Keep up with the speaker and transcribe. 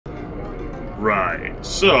Right,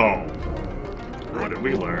 so... What did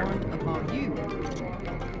we learn?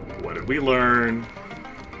 What did we learn?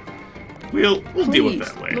 We'll deal with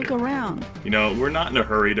that later. Look around. You know, we're not in a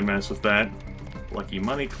hurry to mess with that. Lucky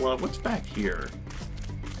Money Club. What's back here?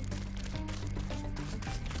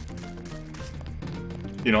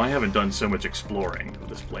 You know, I haven't done so much exploring of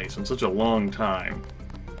this place in such a long time.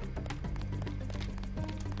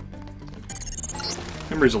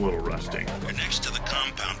 Memory's a little rusty. You're next to the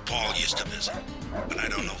compound Paul used to visit, but I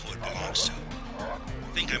don't know who it belongs to.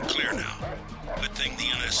 I think I'm clear now. Good thing the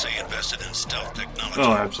NSA invested in stealth technology.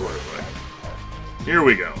 Oh, absolutely. Here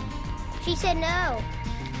we go. She said no.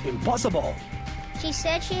 Impossible. She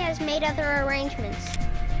said she has made other arrangements.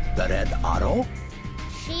 The Red Arrow?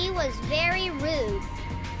 She was very rude.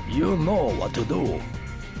 You know what to do.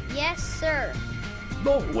 Yes, sir.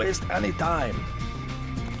 Don't waste any time.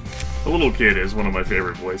 The little kid is one of my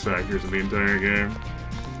favorite voice actors in the entire game.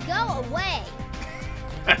 Go away.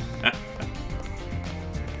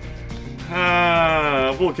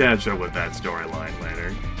 We'll catch up with that storyline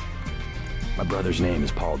later. My brother's name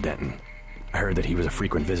is Paul Denton. I heard that he was a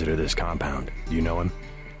frequent visitor to this compound. Do you know him?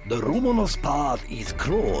 The Rumonos path is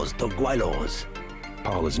closed to Guilos.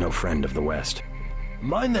 Paul is no friend of the West.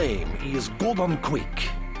 My name is Gordon Quick.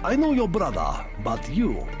 I know your brother, but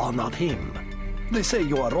you are not him. They say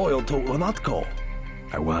you are loyal to Unatco.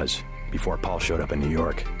 I was, before Paul showed up in New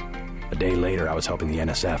York. A day later, I was helping the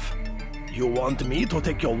NSF. You want me to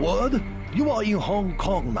take your word? You are in Hong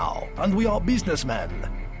Kong now, and we are businessmen.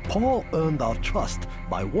 Paul earned our trust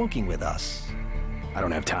by working with us. I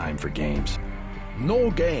don't have time for games. No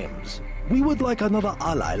games. We would like another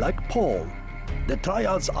ally like Paul. The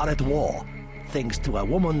Triads are at war, thanks to a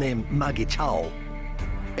woman named Maggie Chow.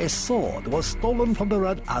 A sword was stolen from the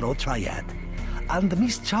Red Arrow Triad, and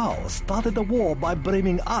Miss Chow started the war by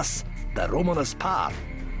blaming us, the Romanus Path.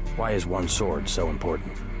 Why is one sword so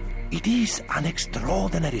important? It is an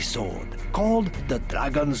extraordinary sword called the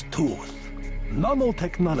Dragon's Tooth.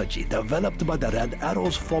 Nanotechnology developed by the Red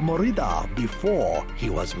Arrows for Morida before he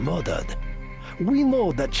was murdered. We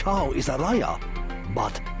know that Chow is a liar,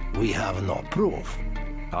 but we have no proof.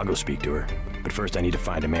 I'll go speak to her, but first I need to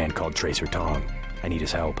find a man called Tracer Tong. I need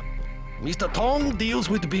his help. Mr. Tong deals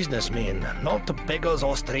with businessmen, not beggars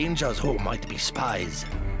or strangers who might be spies.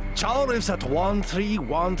 Chow lives at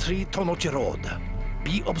 1313 Tonochi Road.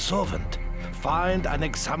 Be observant. Find and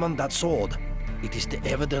examine that sword. It is the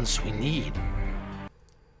evidence we need.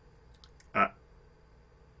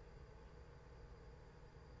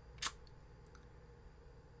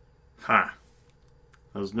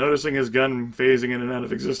 I was noticing his gun phasing in and out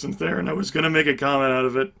of existence there, and I was gonna make a comment out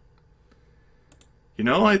of it. You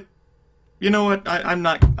know what? I'm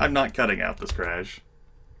not cutting out this crash.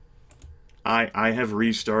 I have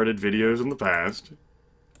restarted videos in the past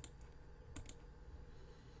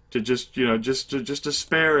to just to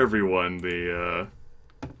spare everyone the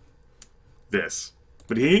this.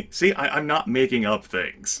 But I'm not making up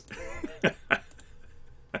things.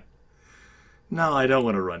 No, I don't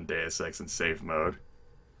want to run Deus Ex in safe mode.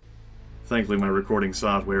 Thankfully, my recording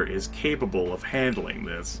software is capable of handling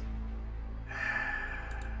this.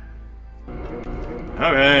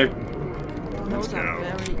 Okay. Let's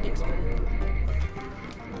go.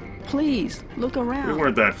 Please, look around. We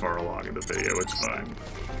weren't that far along in the video, it's fine.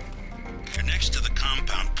 You're next to the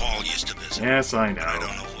compound Paul used to visit. Yes, I know. But I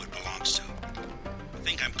don't know who it belongs to. I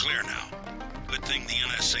think I'm clear now. Good thing the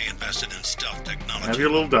NSA invested in stealth technology. Have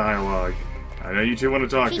your little dialogue. I know you two want to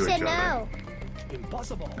talk to each other. She said no.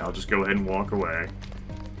 Impossible. I'll just go ahead and walk away.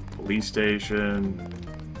 Police station.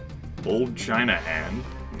 Old China Hand.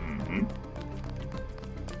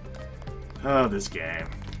 Oh, this game.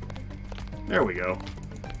 There we go.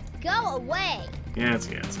 Go away. Yeah, it's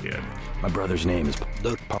good. My brother's name is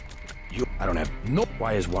Paul. I don't have no.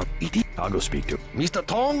 Why is one? I'll go speak to Mr.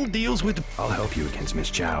 Tong deals with... I'll help you against Miss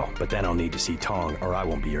Chow, but then I'll need to see Tong, or I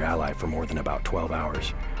won't be your ally for more than about 12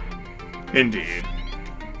 hours. Indeed.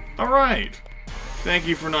 Alright. Thank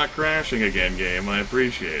you for not crashing again, game. I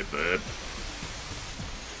appreciate that.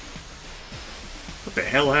 What the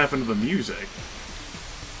hell happened to the music?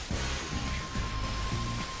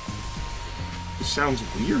 It sounds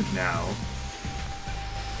weird now.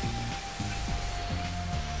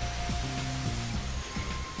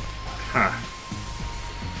 Huh.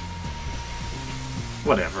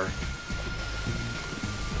 Whatever.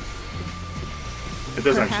 It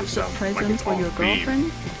does actually Perhaps a sound present like it's for your off beat.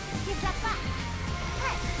 girlfriend?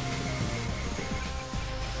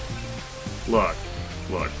 Look.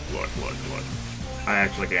 I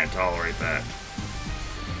actually can't tolerate that.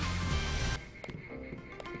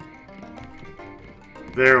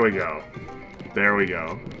 There we go.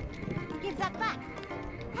 that back.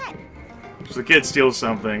 Head. So the kid steals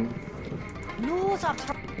something. Loads of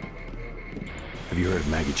Have you heard of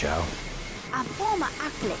Maggie Chow? a former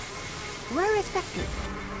athlete. Well respected.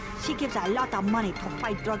 She gives a lot of money to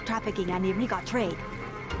fight drug trafficking and illegal trade.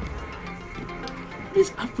 What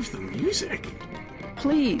is up with the music?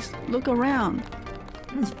 Please, look around.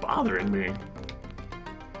 It's bothering me.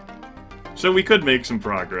 So we could make some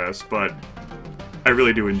progress, but I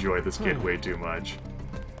really do enjoy this kid way too much.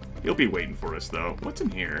 He'll be waiting for us, though. What's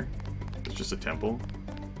in here? It's just a temple.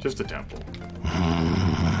 Just a temple.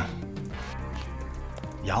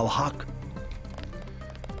 Yao Hak.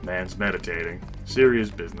 Man's meditating. Serious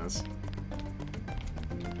business.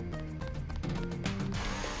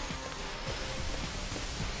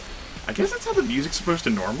 I guess that's how the music's supposed to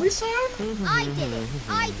normally sound? I did it.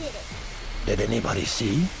 I did it. Did anybody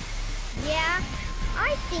see? Yeah,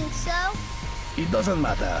 I think so. It doesn't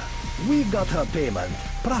matter. We got her payment,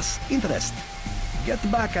 plus interest. Get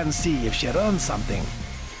back and see if she earned something.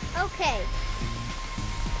 Okay.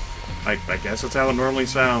 I guess that's how it normally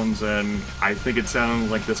sounds, and I think it sounds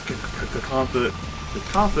like this cacophonous,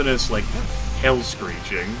 like, hell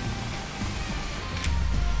screeching.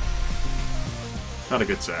 Not a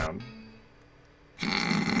good sound.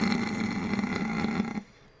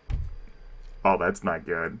 Oh, that's not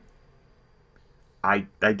good. I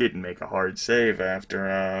didn't make a hard save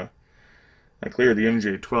after, I cleared the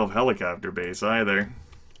MJ-12 helicopter base, either.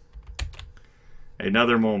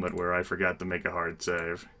 Another moment where I forgot to make a hard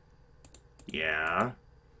save. Yeah.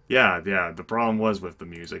 Yeah, the problem was with the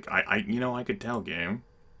music. I could tell, game.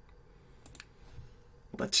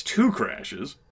 Well, that's 2 crashes.